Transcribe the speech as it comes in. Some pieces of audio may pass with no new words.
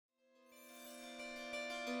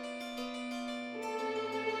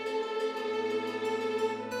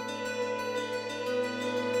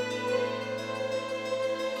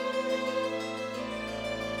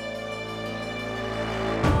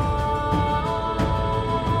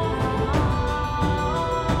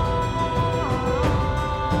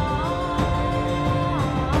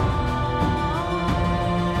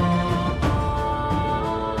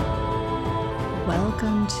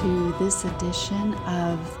edition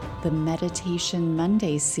of the Meditation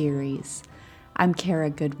Monday series. I'm Kara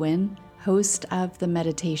Goodwin, host of the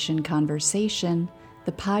Meditation Conversation,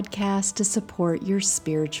 the podcast to support your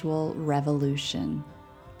spiritual revolution.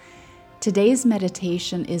 Today's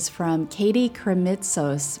meditation is from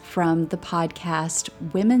Krimitsos from the podcast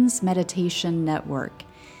Women's Meditation Network.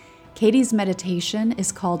 Katie's meditation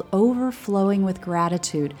is called Overflowing with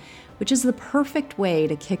Gratitude, which is the perfect way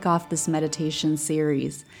to kick off this meditation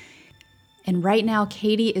series. And right now,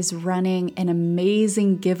 Katie is running an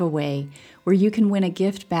amazing giveaway where you can win a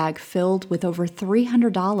gift bag filled with over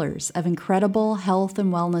 $300 of incredible health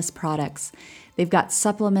and wellness products. They've got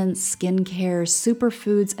supplements, skincare,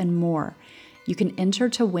 superfoods, and more. You can enter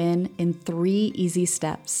to win in 3 easy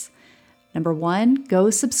steps. Number 1, go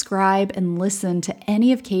subscribe and listen to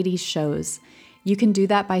any of Katie's shows. You can do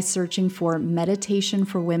that by searching for Meditation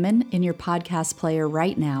for Women in your podcast player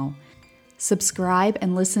right now. Subscribe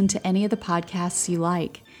and listen to any of the podcasts you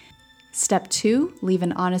like. Step 2, leave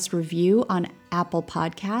an honest review on Apple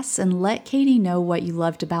Podcasts and let Katie know what you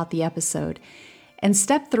loved about the episode. And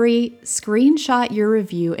step 3, screenshot your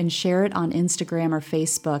review and share it on Instagram or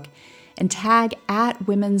Facebook and tag at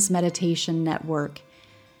Women's Meditation Network.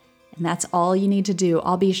 And that's all you need to do.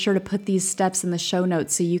 I'll be sure to put these steps in the show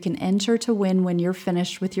notes so you can enter to win when you're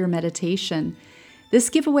finished with your meditation. This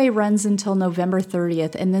giveaway runs until November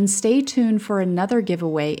 30th, and then stay tuned for another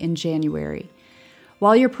giveaway in January.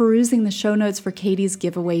 While you're perusing the show notes for Katie's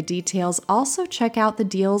giveaway details, also check out the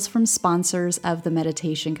deals from sponsors of the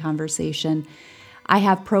Meditation Conversation. I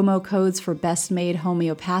have promo codes for Best Made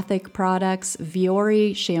homeopathic products,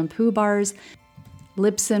 Viore shampoo bars,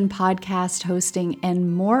 Lipson podcast hosting,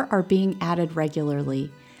 and more are being added regularly.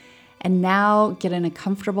 And now get in a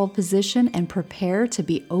comfortable position and prepare to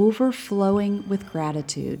be overflowing with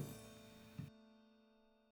gratitude.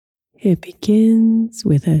 It begins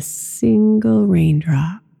with a single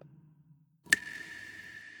raindrop.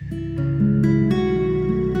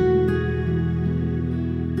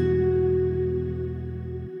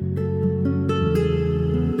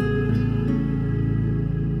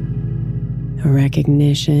 A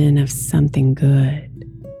recognition of something good.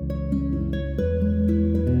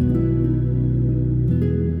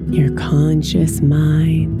 Your conscious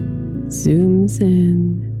mind zooms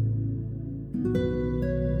in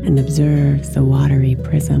and observes the watery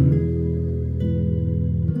prism,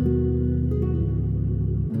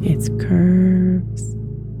 its curves,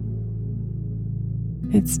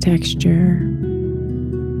 its texture,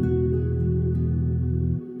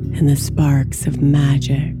 and the sparks of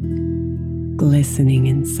magic glistening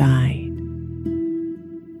inside.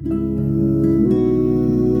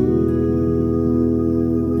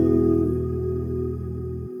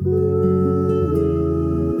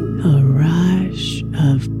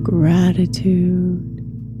 Of gratitude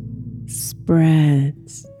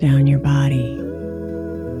spreads down your body.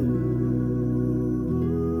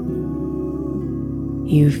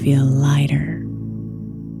 You feel lighter,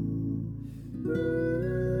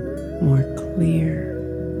 more clear,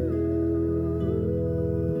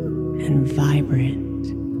 and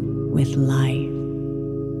vibrant with life.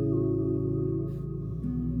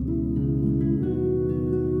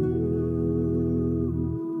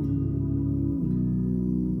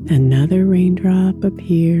 Another raindrop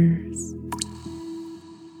appears,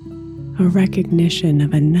 a recognition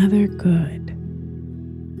of another good.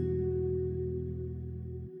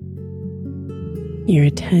 Your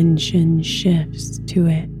attention shifts to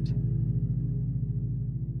it,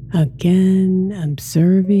 again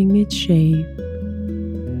observing its shape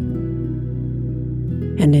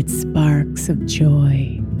and its sparks of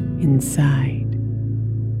joy inside.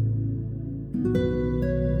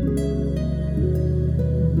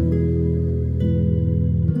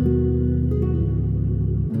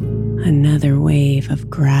 Another wave of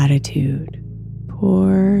gratitude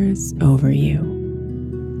pours over you.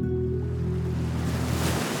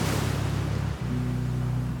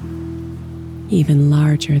 Even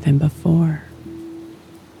larger than before.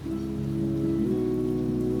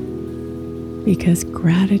 Because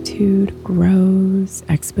gratitude grows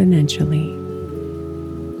exponentially.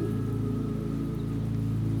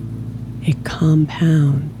 It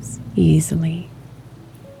compounds easily.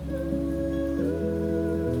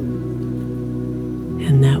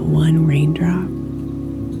 And that one raindrop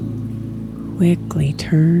quickly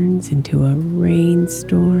turns into a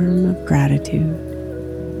rainstorm of gratitude,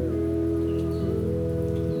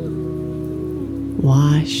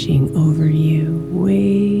 washing over you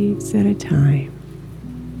waves at a time,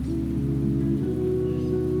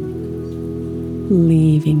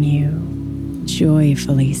 leaving you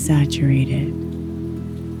joyfully saturated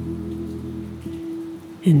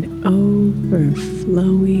and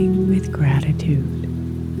overflowing with gratitude.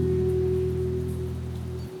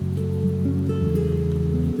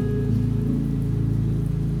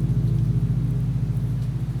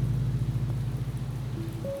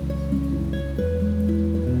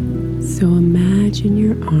 So imagine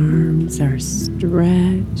your arms are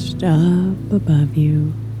stretched up above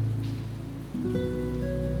you,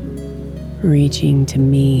 reaching to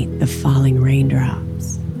meet the falling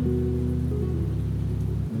raindrops,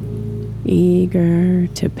 eager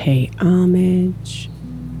to pay homage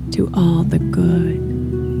to all the good.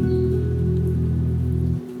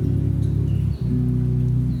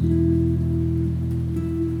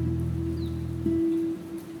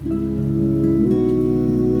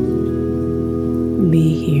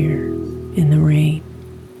 Be here in the rain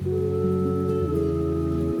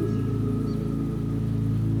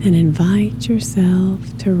and invite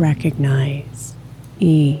yourself to recognize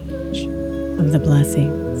each of the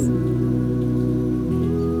blessings.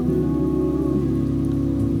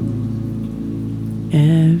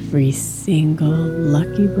 Every single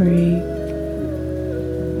lucky break,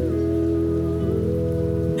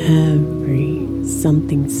 every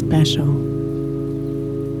something special,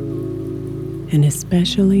 and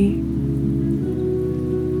especially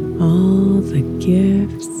all the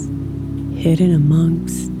gifts hidden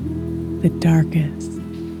amongst the darkest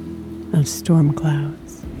of storm clouds.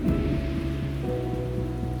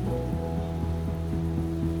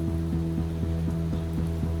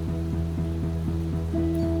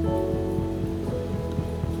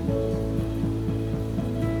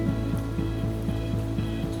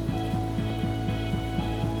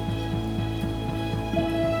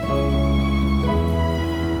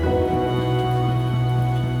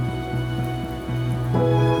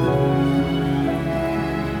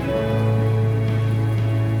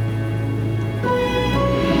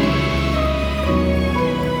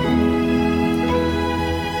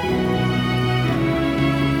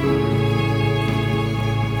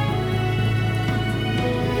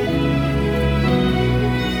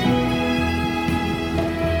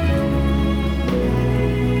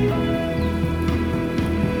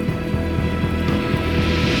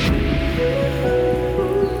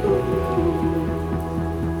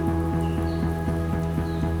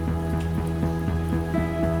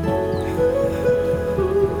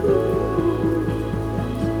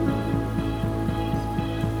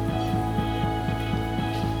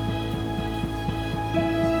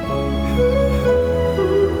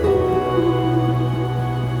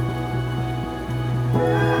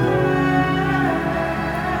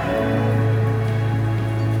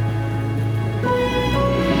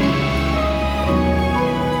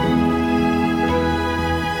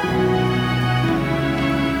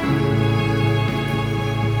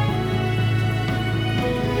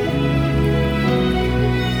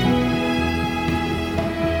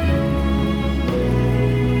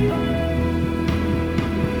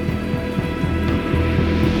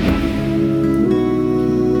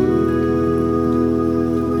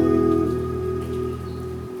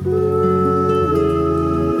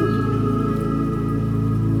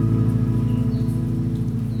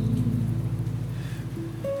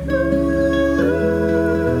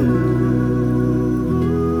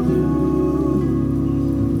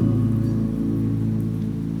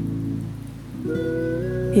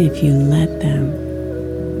 If you let them,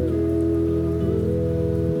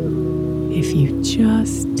 if you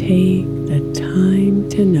just take the time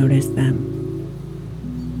to notice them,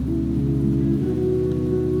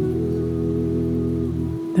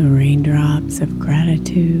 the raindrops of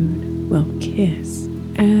gratitude will kiss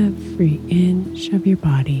every inch of your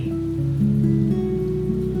body,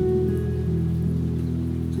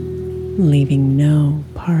 leaving no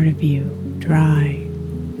part of you dry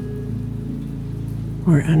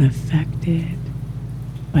or unaffected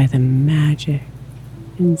by the magic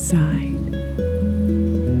inside.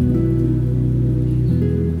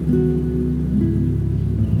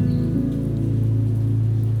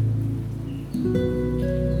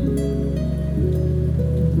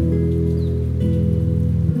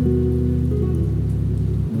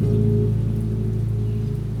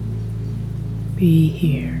 Be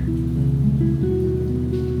here,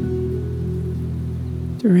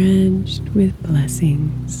 drenched with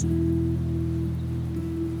blessings,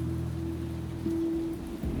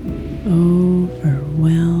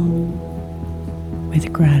 overwhelmed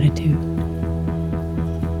with gratitude.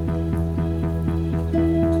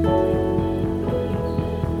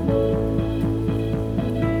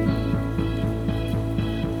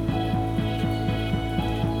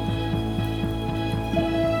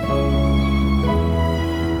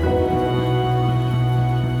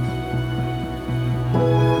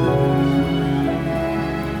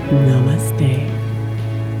 Namaste.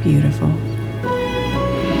 Beautiful.